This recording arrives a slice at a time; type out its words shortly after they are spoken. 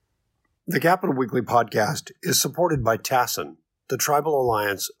The Capital Weekly podcast is supported by TASIN, the Tribal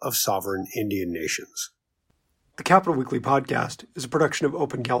Alliance of Sovereign Indian Nations. The Capital Weekly podcast is a production of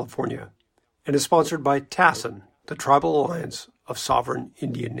Open California and is sponsored by TASIN, the Tribal Alliance of Sovereign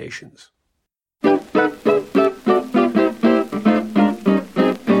Indian Nations.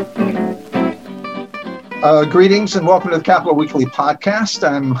 Greetings and welcome to the Capital Weekly podcast.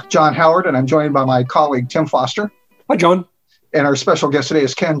 I'm John Howard and I'm joined by my colleague Tim Foster. Hi, John. And our special guest today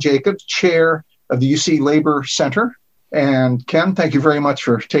is Ken Jacobs, chair of the UC Labor Center. And Ken, thank you very much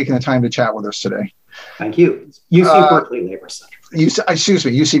for taking the time to chat with us today. Thank you. UC Berkeley Labor Center.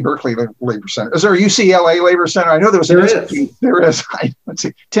 UC Berkeley Labor Center. Is there a UCLA Labor Center? I know there was. There is. Let's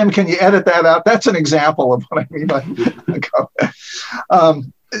see. Tim, can you edit that out? That's an example of what I mean by.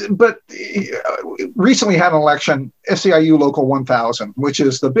 But recently had an election, SEIU Local 1000, which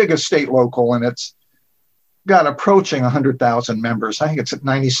is the biggest state local, and it's got approaching 100,000 members. I think it's at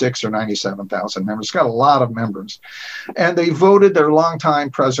 96 or 97,000 members. It's got a lot of members. And they voted their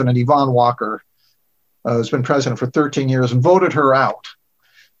longtime president, Yvonne Walker, who's been president for 13 years, and voted her out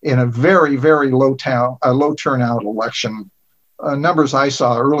in a very, very low turnout election. Early numbers I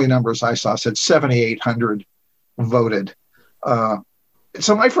saw said 7,800 voted.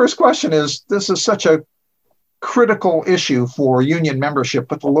 So my first question is, this is such a critical issue for union membership,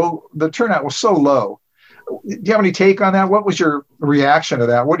 but the turnout was so low. Do you have any take on that? What was your reaction to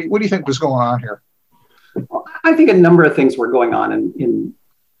that? What do you think was going on here? Well, I think a number of things were going on in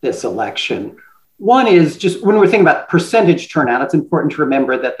this election. One is just when we're thinking about percentage turnout, it's important to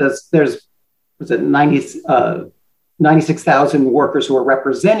remember that there's 96,000 workers who are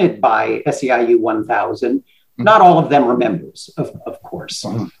represented by SEIU 1000. Not all of them are members, of course,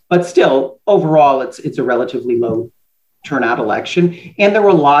 but still, overall, it's a relatively low turnout election. And there were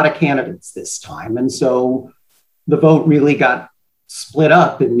a lot of candidates this time. And so the vote really got split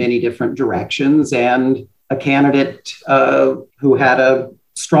up in many different directions. And a candidate who had a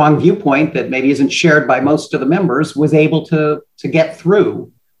strong viewpoint that maybe isn't shared by most of the members was able to get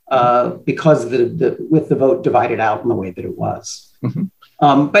through because with the vote divided out in the way that it was.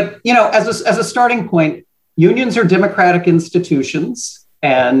 Mm-hmm. But, as a starting point, unions are democratic institutions.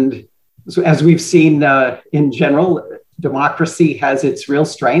 And so as we've seen in general, democracy has its real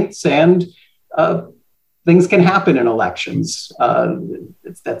strengths, and things can happen in elections.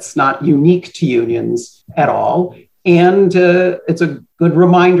 That's not unique to unions at all. And it's a good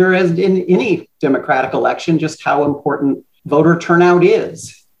reminder, as in any democratic election, just how important voter turnout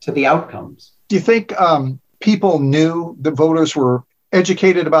is to the outcomes. Do you think people knew the voters were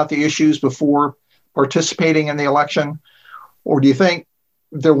educated about the issues before participating in the election? Or do you think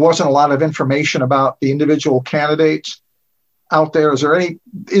there wasn't a lot of information about the individual candidates out there?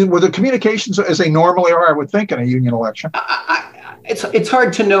 Were the communications as they normally are, I would think, in a union election? It's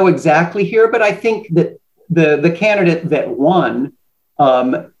hard to know exactly here, but I think that the candidate that won,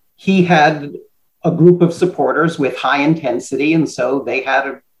 he had a group of supporters with high intensity, and so they had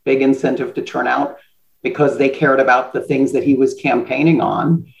a big incentive to turn out because they cared about the things that he was campaigning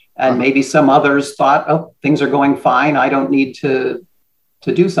on. And maybe some others thought, oh, things are going fine, I don't need to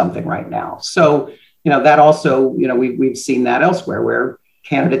do something right now. So, that also, we've seen that elsewhere where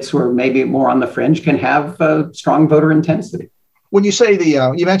candidates who are maybe more on the fringe can have strong voter intensity. When you say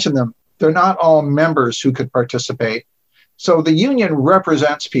you mentioned them, they're not all members who could participate. So the union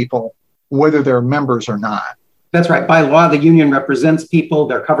represents people whether they're members or not. That's right. By law, the union represents people.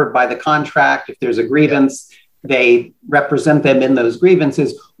 They're covered by the contract. If there's a grievance, they represent them in those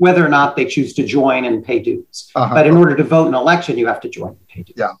grievances, whether or not they choose to join and pay dues. But in order to vote in an election, you have to join and pay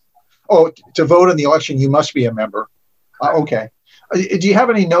dues. Yeah. Oh, to vote in the election, you must be a member. Okay. Do you have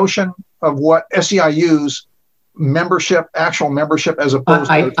any notion of what SEIU's actual membership, as opposed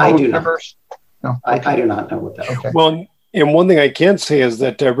to I do members? No. Okay. I do not know what that is. Okay. Well, and one thing I can say is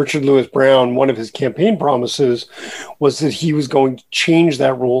that Richard Lewis Brown, one of his campaign promises was that he was going to change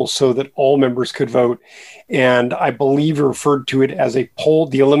that rule so that all members could vote. And I believe he referred to it as the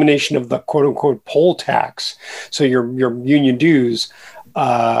elimination of the quote unquote poll tax. So your union dues,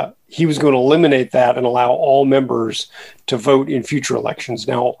 he was going to eliminate that and allow all members to vote in future elections.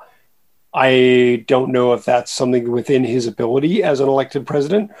 Now, I don't know if that's something within his ability as an elected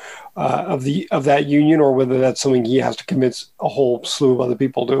president of that union, or whether that's something he has to convince a whole slew of other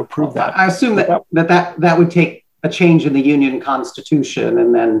people to approve that. I assume that would take a change in the union constitution,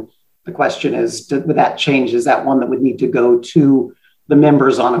 and then the question is, with that change, is that one that would need to go to the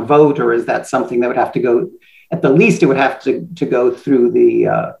members on a vote, or is that something that would have to go? At the least, it would have to go through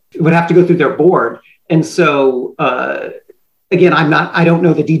their board, and so. Again, I don't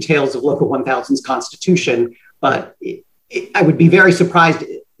know the details of Local 1000's constitution, but I would be very surprised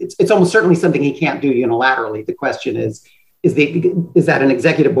it's almost certainly something he can't do unilaterally. The question is that an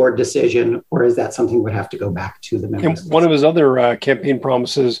executive board decision, or is that something that would have to go back to the members? And one of his other campaign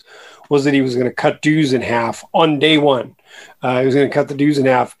promises was that he was going to cut dues in half on day one. He was going to cut the dues in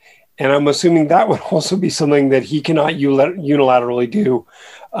half. And I'm assuming that would also be something that he cannot unilaterally do.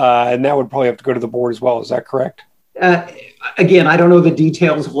 And that would probably have to go to the board as well. Is that correct? Again, I don't know the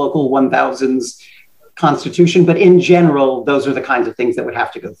details of Local 1000's constitution, but in general, those are the kinds of things that would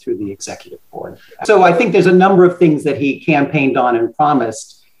have to go through the executive board. So I think there's a number of things that he campaigned on and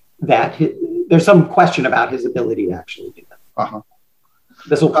promised that there's some question about his ability to actually do that. Uh-huh.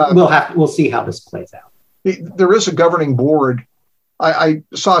 We'll see how this plays out. There is a governing board. I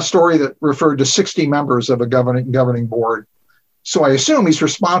saw a story that referred to 60 members of a governing board. So I assume he's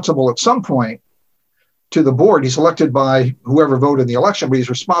responsible at some point to the board. He's elected by whoever voted in the election, but he's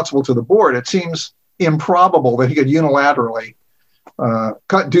responsible to the board. It seems improbable that he could unilaterally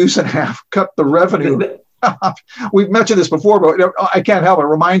cut dues in half, cut the revenue. We've mentioned this before, but I can't help it. It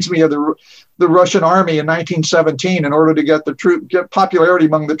reminds me of the Russian army in 1917. In order to get popularity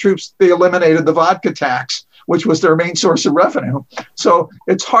among the troops, they eliminated the vodka tax, which was their main source of revenue. So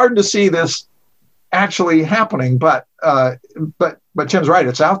it's hard to see this actually happening, but Tim's right.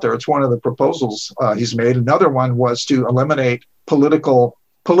 It's out there. It's one of the proposals he's made. Another one was to eliminate political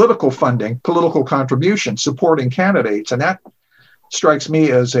funding, political contribution, supporting candidates, and that strikes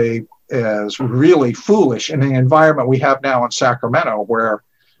me as really foolish in the environment we have now in Sacramento, where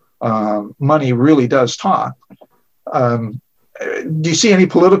money really does talk. Do you see any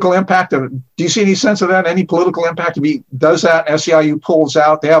political impact do you see any sense of that? Any political impact if he does that? SEIU pulls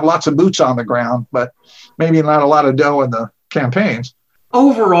out. They have lots of boots on the ground, but maybe not a lot of dough in the campaigns.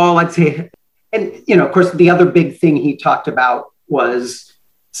 Overall, I'd say, and of course, the other big thing he talked about was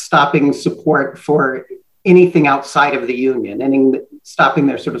stopping support for anything outside of the union, and stopping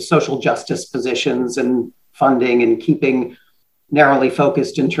their sort of social justice positions and funding, and keeping narrowly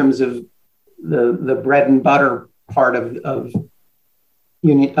focused in terms of the bread and butter part of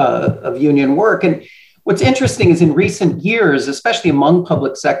union work. And what's interesting is in recent years, especially among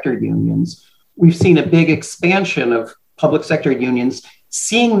public sector unions, we've seen a big expansion of public sector unions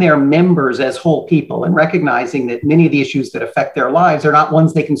seeing their members as whole people and recognizing that many of the issues that affect their lives are not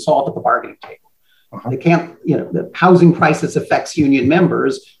ones they can solve at the bargaining table. Uh-huh. They can't, the housing crisis affects union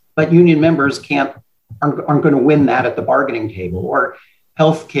members, but union members aren't going to win that at the bargaining table, or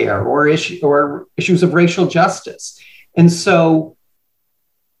healthcare, or issues of racial justice. And so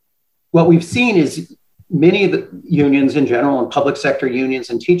what we've seen is many of the unions in general, and public sector unions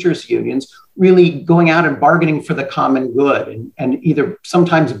and teachers unions, really going out and bargaining for the common good, and either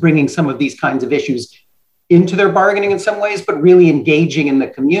sometimes bringing some of these kinds of issues into their bargaining in some ways, but really engaging in the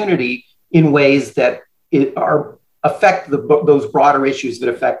community in ways that affect those broader issues that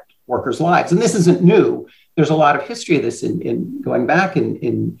affect workers' lives. And this isn't new. There's a lot of history of this in going back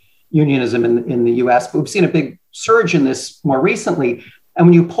in unionism in the US, but we've seen a big surge in this more recently. And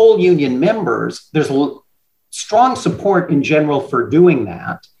when you poll union members, there's strong support in general for doing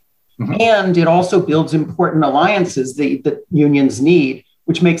that. Mm-hmm. And it also builds important alliances that unions need,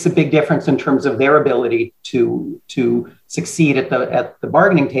 which makes a big difference in terms of their ability to succeed at the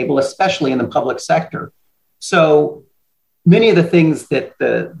bargaining table, especially in the public sector. So many of the things that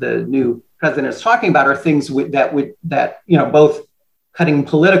the new president is talking about are things that both cutting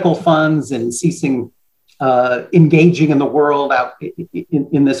political funds and ceasing engaging in the world out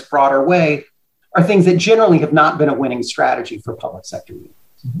in this broader way are things that generally have not been a winning strategy for public sector unions.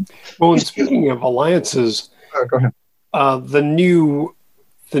 Well, and speaking of alliances, go ahead. The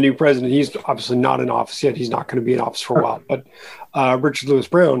new president, he's obviously not in office yet. He's not going to be in office for a while. But Richard Lewis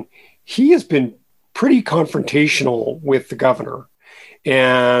Brown, he has been pretty confrontational with the governor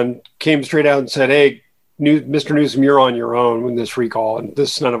and came straight out and said, hey, Mr. Newsom, you're on your own with this recall, and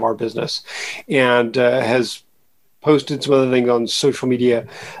this is none of our business. And has posted some other things on social media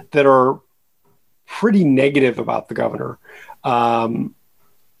that are pretty negative about the governor. And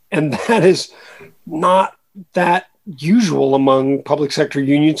that is not that usual among public sector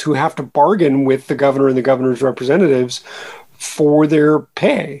unions who have to bargain with the governor and the governor's representatives for their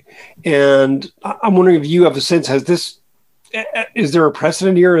pay. And I'm wondering if you have a sense, is there a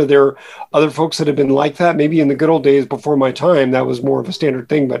precedent here? Are there other folks that have been like that? Maybe in the good old days before my time, that was more of a standard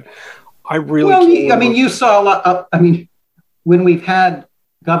thing, but I really you saw a lot when we've had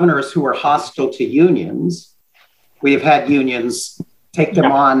governors who are hostile to unions, we have had unions take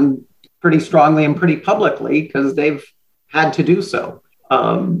them on pretty strongly and pretty publicly because they've had to do so.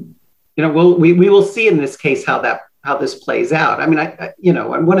 We will see in this case how this plays out. I mean,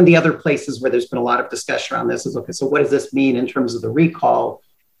 and one of the other places where there's been a lot of discussion around this is, okay, so what does this mean in terms of the recall?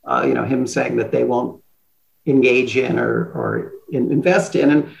 him saying that they won't engage in or invest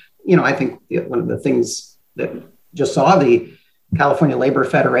in. And, I think one of the things that just saw, the California Labor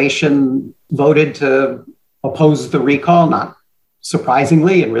Federation voted to oppose the recall, not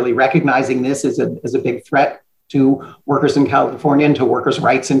surprisingly, and really recognizing this as a big threat to workers in California and to workers'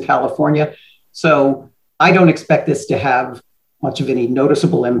 rights in California. So I don't expect this to have much of any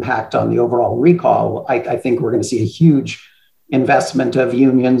noticeable impact on the overall recall. I think we're going to see a huge investment of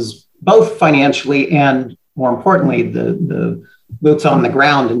unions, both financially and, more importantly, the boots on the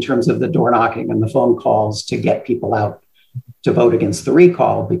ground in terms of the door knocking and the phone calls to get people out to vote against the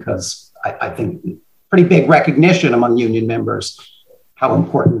recall, because I think pretty big recognition among union members how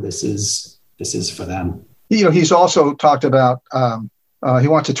important this is for them. He's also talked about he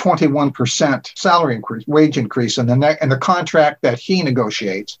wants a 21% salary increase, wage increase, and the contract that he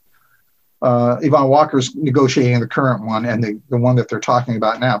negotiates. Yvonne Walker's negotiating the current one, and the one that they're talking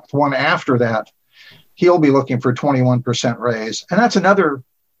about now. The one after that, he'll be looking for 21% raise, and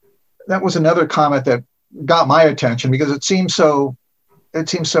that was another comment that got my attention, because it seems so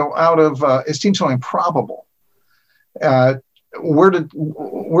improbable. Where did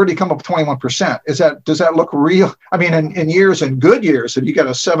he come up with 21%? Does that look real? I mean, in years, in good years, if you get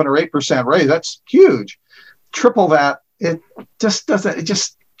a 7 or 8% raise, that's huge. Triple that, it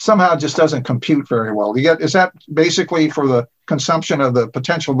just somehow doesn't compute very well. Is that basically for the consumption of the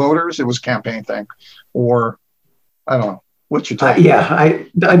potential voters? It was a campaign thing, or I don't know. What's your take? I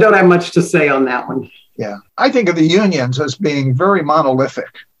don't have much to say on that one. Yeah, I think of the unions as being very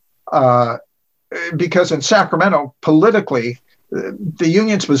monolithic. Because in Sacramento, politically, the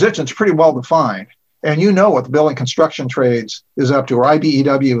union's position is pretty well defined. And what the building construction trades is up to, or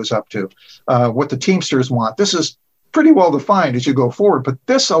IBEW is up to, what the Teamsters want. This is pretty well defined as you go forward. But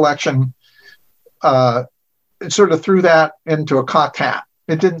this election, it sort of threw that into a cocked hat.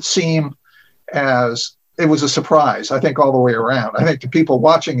 It didn't seem it was a surprise, I think, all the way around. I think to people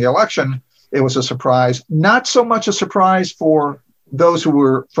watching the election, it was a surprise. Not so much a surprise for those who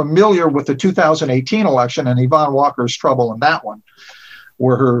were familiar with the 2018 election and Yvonne Walker's trouble in that one,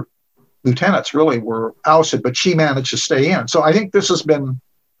 where her lieutenants really were ousted, but she managed to stay in. So I think this has been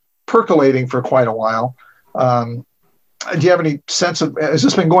percolating for quite a while. Do you have any sense of, has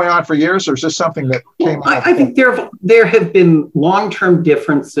this been going on for years, or is this something that came out? I think there have been long-term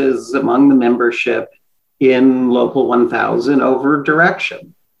differences among the membership in Local 1000 over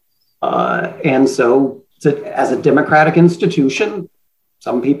direction. And so, as a democratic institution,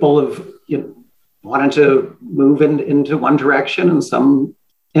 some people have wanted to move into one direction and some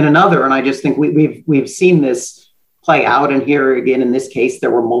in another. And I just think we've seen this play out. And here again, in this case,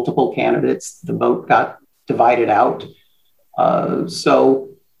 there were multiple candidates. The vote got divided out. So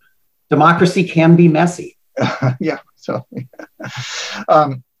democracy can be messy. Yeah. So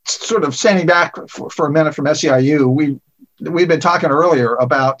sort of standing back for a minute from SEIU, we've been talking earlier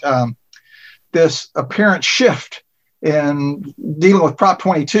about this apparent shift in dealing with Prop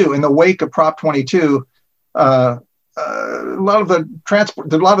 22. In the wake of Prop 22, a lot of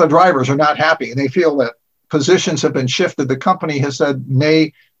the drivers are not happy, and they feel that positions have been shifted. The company has said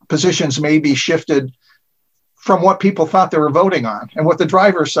positions may be shifted from what people thought they were voting on and what the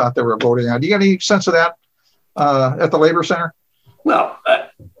drivers thought they were voting on. Do you get any sense of that at the Labor Center? Well,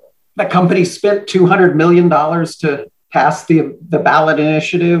 the company spent $200 million to pass the ballot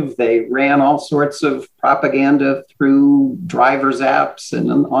initiative. They ran all sorts of propaganda through drivers' apps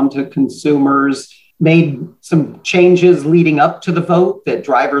and onto consumers, made some changes leading up to the vote that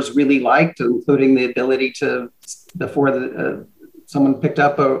drivers really liked, including the ability to, before someone picked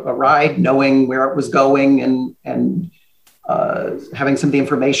up a ride, knowing where it was going and having some of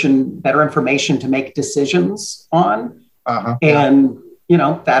the better information to make decisions on. And,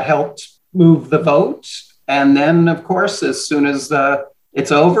 that helped move the vote. And then, of course, as soon as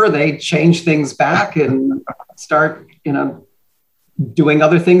it's over, they change things back and start, doing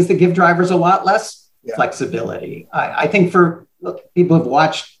other things that give drivers a lot less flexibility. I think for people who've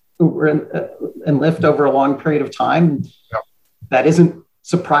watched Uber and Lyft over a long period of time, that isn't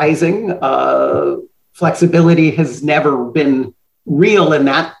surprising. Flexibility has never been real in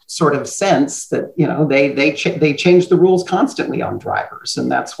that sort of sense that, they change the rules constantly on drivers.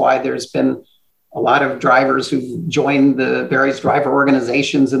 And that's why there's been a lot of drivers who joined the various driver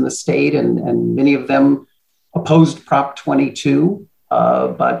organizations in the state, and many of them opposed Prop 22,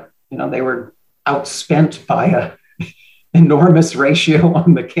 but they were outspent by a enormous ratio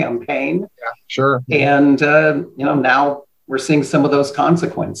on the campaign. Yeah, sure. And now we're seeing some of those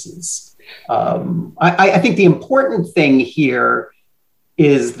consequences. I think the important thing here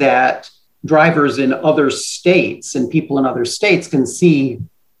is that drivers in other states and people in other states can see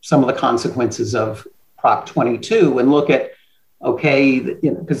some of the consequences of Prop 22 and look at, okay,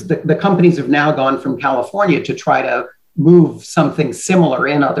 because the companies have now gone from California to try to move something similar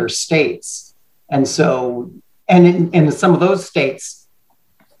in other states. And so, and in some of those states,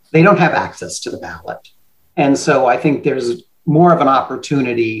 they don't have access to the ballot. And so I think there's more of an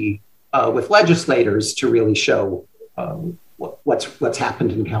opportunity with legislators to really show what's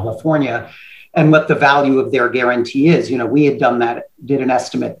happened in California and what the value of their guarantee is. We had did an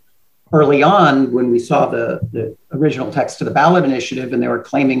estimate early on when we saw the original text of the ballot initiative, and they were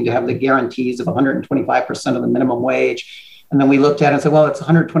claiming to have the guarantees of 125% of the minimum wage. And then we looked at it and said, well, it's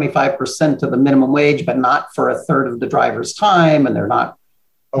 125% of the minimum wage, but not for a third of the driver's time. And they're not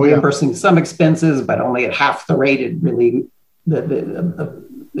reimbursing some expenses, but only at half the rate it really, the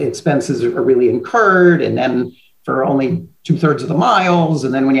expenses are really incurred. And then for only 2/3 of the miles.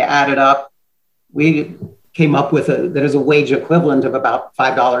 And then when you add it up, we came up with that is a wage equivalent of about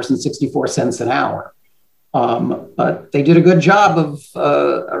 $5.64 an hour. But they did a good job of,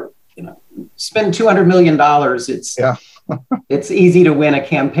 spend $200 million. It's easy to win a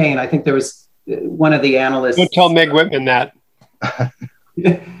campaign. I think there was one of the analysts. Don't tell Meg Whitman that.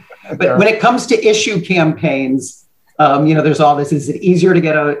 But when it comes to issue campaigns, there's all this, is it easier to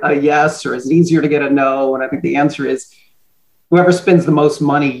get a yes or is it easier to get a no? And I think the answer is whoever spends the most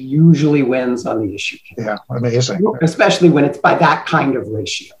money usually wins on the issue campaign. Yeah, amazing. Especially when it's by that kind of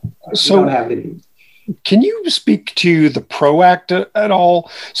ratio. So, you don't have any. Can you speak to the PRO Act at all?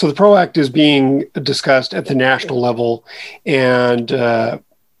 So the PRO Act is being discussed at the national level, and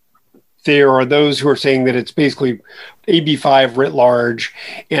there are those who are saying that it's basically AB5 writ large,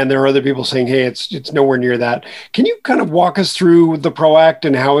 and there are other people saying, hey, it's nowhere near that. Can you kind of walk us through the PRO Act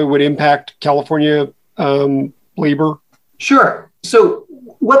and how it would impact California labor? Sure. So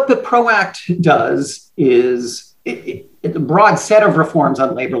what the PRO Act does is it's a broad set of reforms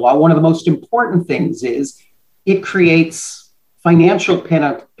on labor law. One of the most important things is it creates financial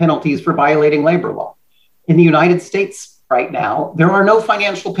penalties for violating labor law. In the United States right now, there are no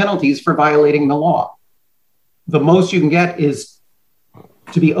financial penalties for violating the law. The most you can get is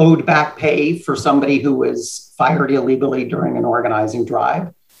to be owed back pay for somebody who was fired illegally during an organizing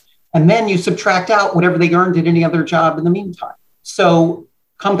drive. And then you subtract out whatever they earned at any other job in the meantime. So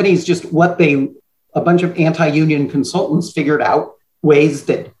companies a bunch of anti-union consultants figured out ways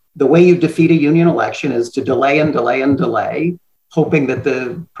that the way you defeat a union election is to delay and delay and delay, hoping that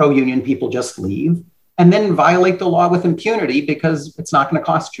the pro-union people just leave, and then violate the law with impunity because it's not going to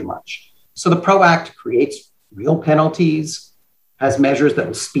cost you much. So the PRO Act creates real penalties, has measures that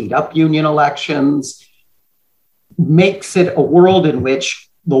will speed up union elections, makes it a world in which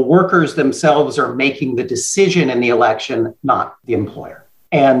the workers themselves are making the decision in the election, not the employer.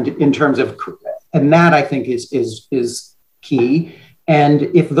 And in terms of, and that I think is key. And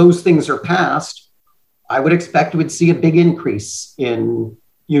if those things are passed, I would expect we'd see a big increase in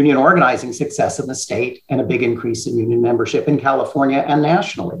union organizing success in the state and a big increase in union membership in California and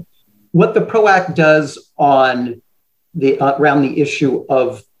nationally. What the PRO Act does on around the issue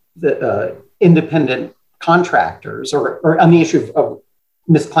of the independent contractors or on the issue of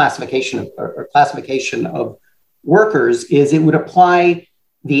misclassification or classification of workers is it would apply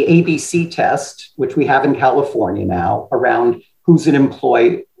the ABC test, which we have in California now, around who's an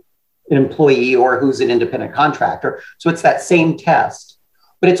employee or who's an independent contractor. So it's that same test,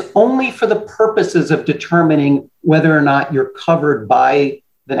 but it's only for the purposes of determining whether or not you're covered by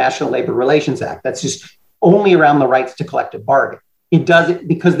the National Labor Relations Act. That's just only around the rights to collective bargain. It doesn't,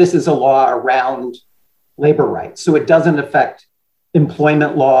 because this is a law around labor rights. So it doesn't affect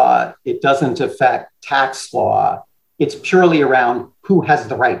employment law. It doesn't affect tax law. It's purely around who has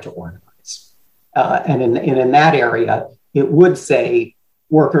the right to organize. And in that area, it would say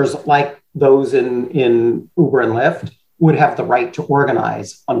workers like those in Uber and Lyft would have the right to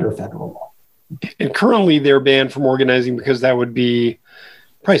organize under federal law. And currently they're banned from organizing because that would be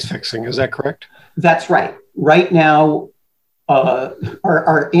price fixing. Is that correct? That's right. Right now,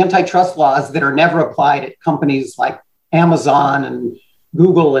 our antitrust laws that are never applied at companies like Amazon and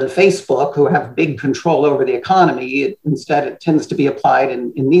Google and Facebook, who have big control over the economy, instead it tends to be applied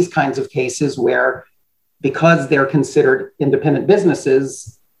in these kinds of cases where, because they're considered independent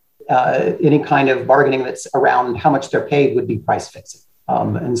businesses, any kind of bargaining that's around how much they're paid would be price fixing.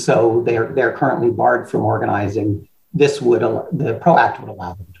 And so they're currently barred from organizing. The PRO Act would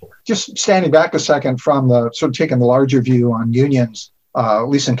allow them to work. Just standing back a second from taking the larger view on unions, at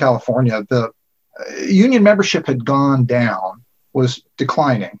least in California, the union membership had gone down, was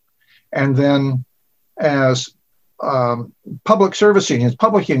declining. And then as public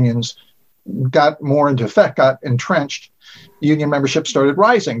unions got more into effect, got entrenched, union membership started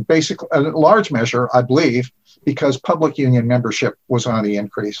rising, basically, a large measure, I believe, because public union membership was on the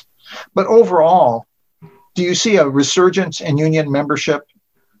increase. But overall, do you see a resurgence in union membership?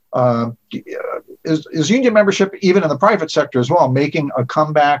 Is union membership, even in the private sector as well, making a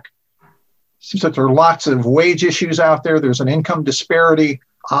comeback? Seems that there are lots of wage issues out there. There's an income disparity,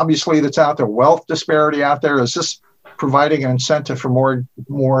 obviously, that's out there, wealth disparity out there. Is this providing an incentive for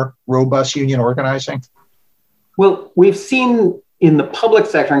more robust union organizing? Well, we've seen in the public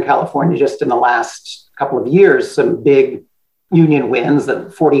sector in California, just in the last couple of years, some big union wins.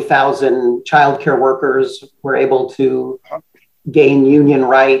 That 40,000 childcare workers were able to gain union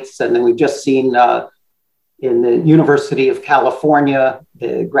rights. And then we've just seen in the University of California,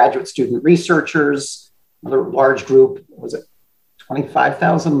 the graduate student researchers, another large group, was it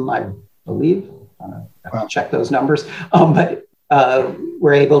 25,000, I believe? I have to check those numbers. But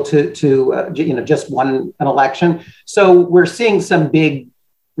we're able to just won an election. So we're seeing some big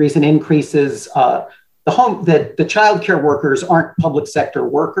recent increases. The childcare workers aren't public sector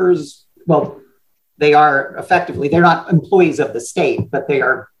workers. Well, they are effectively, they're not employees of the state, but they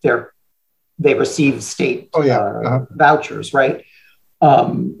receive state vouchers, right?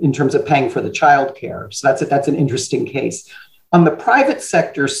 In terms of paying for the childcare. So that's an interesting case. On the private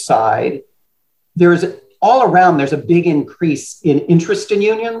sector side, there's a big increase in interest in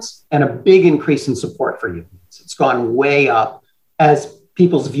unions and a big increase in support for unions. It's gone way up as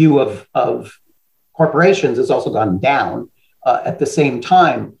people's view of corporations has also gone down at the same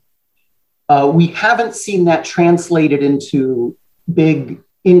time. We haven't seen that translated into big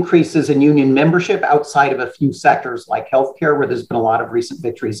increases in union membership outside of a few sectors like healthcare, where there's been a lot of recent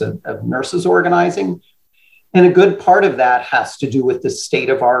victories of nurses organizing. And a good part of that has to do with the state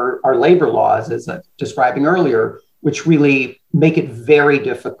of our labor laws, as I was describing earlier, which really make it very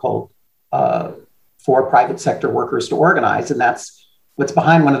difficult for private sector workers to organize. And that's what's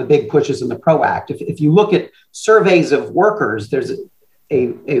behind one of the big pushes in the PRO Act. If you look at surveys of workers, there's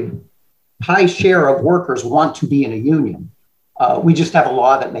a high share of workers want to be in a union. We just have a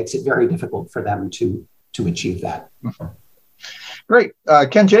law that makes it very difficult for them to achieve that. Great.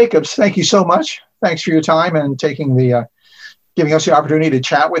 Ken Jacobs, thank you so much. Thanks for your time and giving us the opportunity to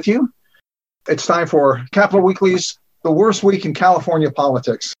chat with you. It's time for Capital Weekly's The Worst Week in California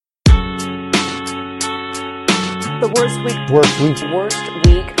Politics. The worst week. Worst week. Worst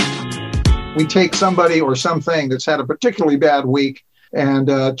week. We take somebody or something that's had a particularly bad week and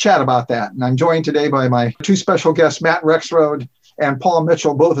chat about that. And I'm joined today by my two special guests, Matt Rexroad and Paul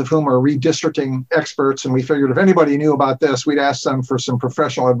Mitchell, both of whom are redistricting experts. And we figured if anybody knew about this, we'd ask them for some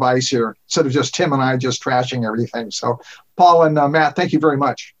professional advice here, instead of just Tim and I just trashing everything. So Paul and Matt, thank you very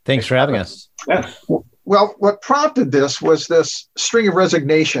much. Thanks for having us. Yeah. Well, what prompted this was this string of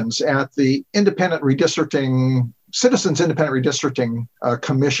resignations at the Citizens Independent Redistricting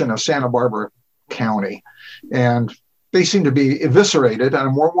Commission of Santa Barbara County. And they seem to be eviscerated. And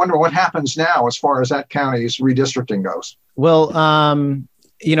I'm wondering what happens now as far as that county's redistricting goes. Well,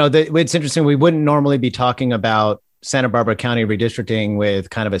 it's interesting. We wouldn't normally be talking about Santa Barbara County redistricting with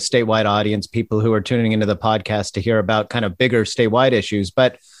kind of a statewide audience, people who are tuning into the podcast to hear about kind of bigger statewide issues.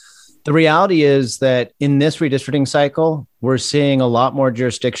 But the reality is that in this redistricting cycle, we're seeing a lot more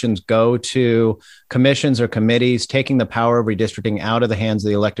jurisdictions go to commissions or committees, taking the power of redistricting out of the hands of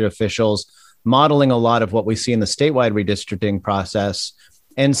the elected officials, modeling a lot of what we see in the statewide redistricting process.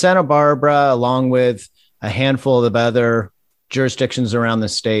 And Santa Barbara, along with a handful of other jurisdictions around the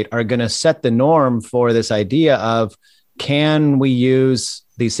state, are going to set the norm for this idea of, can we use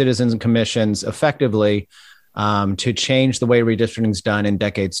these citizens and commissions effectively to change the way redistricting is done in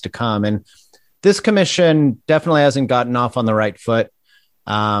decades to come? And this commission definitely hasn't gotten off on the right foot.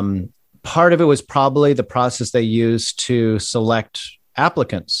 Part of it was probably the process they used to select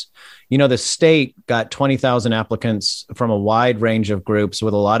applicants. The state got 20,000 applicants from a wide range of groups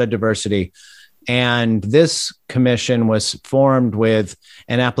with a lot of diversity. And this commission was formed with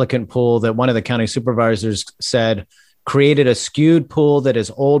an applicant pool that one of the county supervisors said created a skewed pool that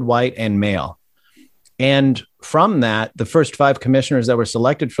is old, white, and male. And from that, the first 5 commissioners that were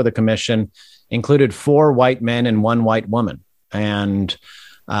selected for the commission included 4 white men and 1 white woman. And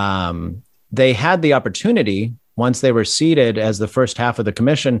they had the opportunity, once they were seated as the first half of the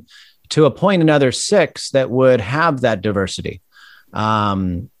commission, to appoint another 6 that would have that diversity.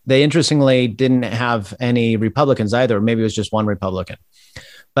 They interestingly didn't have any Republicans either. Maybe it was just 1 Republican.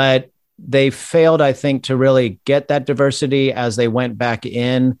 But they failed, I think, to really get that diversity as they went back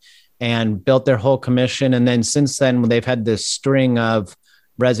in and built their whole commission. And then since then, they've had this string of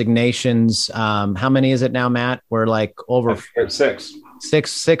resignations. How many is it now, Matt? We're like over 6.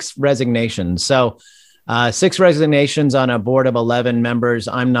 Six resignations. So 6 resignations on a board of 11 members.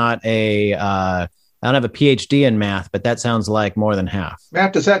 I don't have a PhD in math, but that sounds like more than half.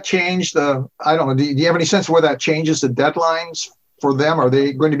 Matt, does that change I don't know, do you have any sense where that changes the deadlines for them? Are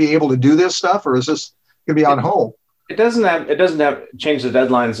they going to be able to do this stuff, or is this going to be on hold? It doesn't have change the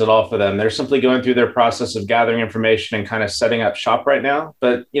deadlines at all for them. They're simply going through their process of gathering information and kind of setting up shop right now.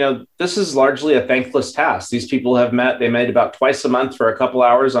 But, this is largely a thankless task. These people have met. They met about twice a month for a couple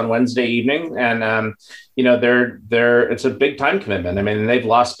hours on Wednesday evening. And, it's a big time commitment. I mean, they've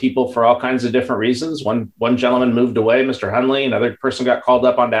lost people for all kinds of different reasons. One gentleman moved away, Mr. Hunley. Another person got called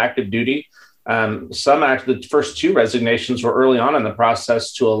up onto active duty. The first 2 resignations were early on in the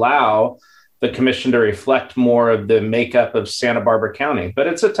process to allow the commission to reflect more of the makeup of Santa Barbara County. But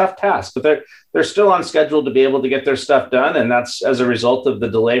it's a tough task, but they're still on schedule to be able to get their stuff done. And that's as a result of the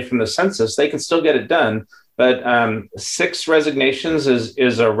delay from the census. They can still get it done. But 6 resignations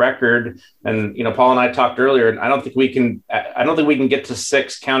is a record. And, Paul and I talked earlier, and I don't think we can get to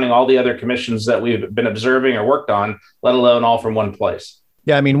 6 counting all the other commissions that we've been observing or worked on, let alone all from one place.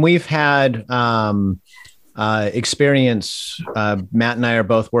 Yeah, I mean, we've had experience. Matt and I are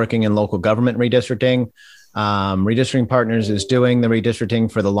both working in local government redistricting. Redistricting Partners is doing the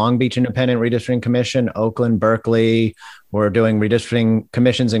redistricting for the Long Beach Independent Redistricting Commission, Oakland, Berkeley. We're doing redistricting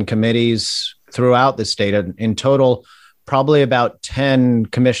commissions and committees throughout the state. In total, probably about 10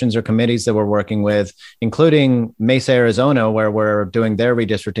 commissions or committees that we're working with, including Mesa, Arizona, where we're doing their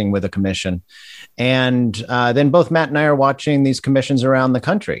redistricting with a commission. And then both Matt and I are watching these commissions around the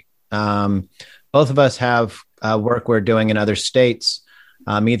country. Both of us have work we're doing in other states,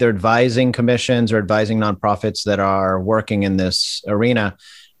 either advising commissions or advising nonprofits that are working in this arena.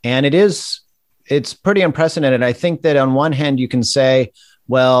 And it's pretty unprecedented. I think that on one hand, you can say,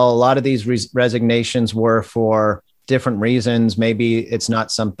 well, a lot of these resignations were for different reasons. Maybe it's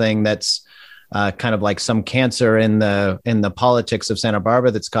not something that's kind of like some cancer in the politics of Santa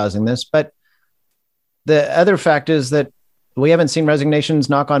Barbara that's causing this. But the other fact is that we haven't seen resignations,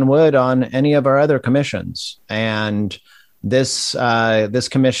 knock on wood, on any of our other commissions. And this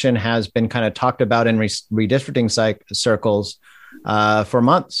commission has been kind of talked about in redistricting circles for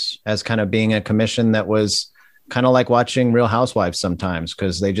months as kind of being a commission that was kind of like watching Real Housewives sometimes,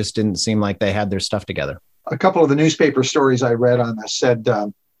 because they just didn't seem like they had their stuff together. A couple of the newspaper stories I read on this said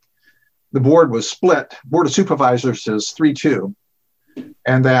the board was split. Board of Supervisors is 3-2,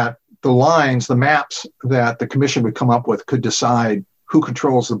 and that the maps that the commission would come up with could decide who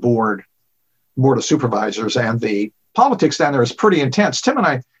controls the board of supervisors. And the politics down there is pretty intense. Tim and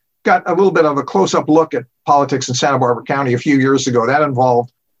I got a little bit of a close-up look at politics in Santa Barbara County a few years ago. That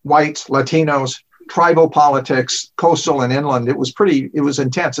involved whites, Latinos, tribal politics, coastal and inland. It was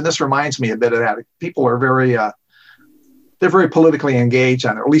intense. And this reminds me a bit of that. People are they're very politically engaged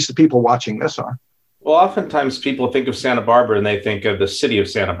on it, or at least the people watching this are. Well, oftentimes people think of Santa Barbara and they think of the city of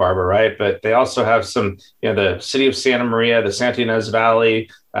Santa Barbara, right? But they also have some, the city of Santa Maria, the Santa Ynez Valley.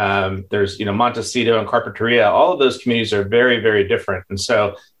 There's, Montecito and Carpinteria. All of those communities are very, very different. And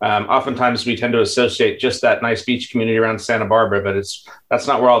so oftentimes we tend to associate just that nice beach community around Santa Barbara, but that's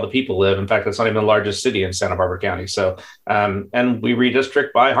not where all the people live. In fact, that's not even the largest city in Santa Barbara County. So, and we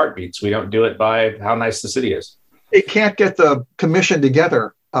redistrict by heartbeats. We don't do it by how nice the city is. They can't get the commission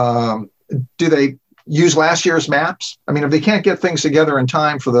together. Do they use last year's maps? I mean, if they can't get things together in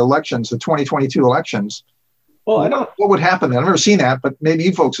time for the elections, the 2022 elections, what would happen then? I've never seen that, but maybe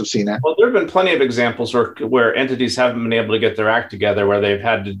you folks have seen that. Well, there have been plenty of examples where entities haven't been able to get their act together, where they've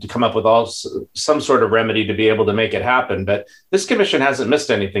had to come up with some sort of remedy to be able to make it happen. But this commission hasn't missed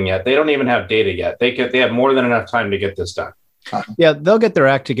anything yet. They don't even have data yet. They have more than enough time to get this done. Yeah, they'll get their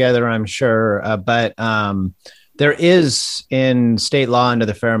act together, I'm sure. But there is in state law under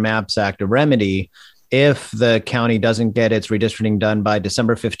the Fair Maps Act a remedy if the county doesn't get its redistricting done by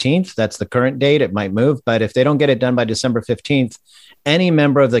December 15th. That's the current date. It might move, but if they don't get it done by December 15th, any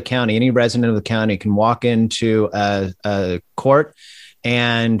member of the county, any resident of the county can walk into a court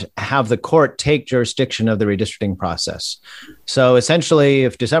and have the court take jurisdiction of the redistricting process. So essentially,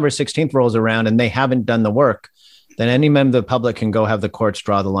 if December 16th rolls around and they haven't done the work, then any member of the public can go have the courts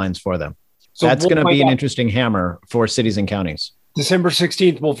draw the lines for them. So that's going to be an interesting hammer for cities and counties. December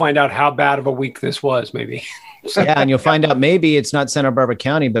 16th, we'll find out how bad of a week this was, maybe. Yeah, and you'll find out maybe it's not Santa Barbara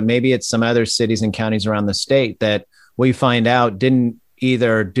County, but maybe it's some other cities and counties around the state that we find out didn't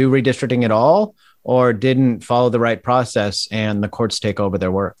either do redistricting at all or didn't follow the right process, and the courts take over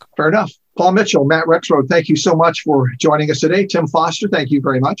their work. Fair enough. Paul Mitchell, Matt Rexroad, thank you so much for joining us today. Tim Foster, thank you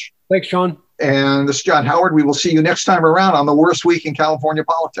very much. Thanks, John. And this is John Howard. We will see you next time around on the worst week in California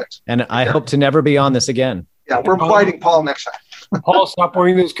politics. And I hope to never be on this again. Yeah, we're inviting Paul next time. Paul, stop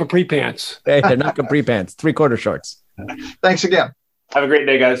wearing those capri pants. Hey, they're not capri pants, 3/4 shorts. Thanks again. Have a great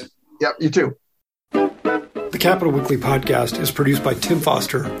day, guys. Yep, you too. The Capital Weekly podcast is produced by Tim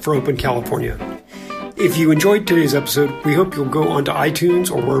Foster for Open California. If you enjoyed today's episode, we hope you'll go onto iTunes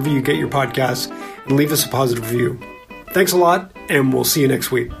or wherever you get your podcasts and leave us a positive review. Thanks a lot, and we'll see you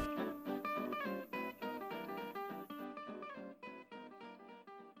next week.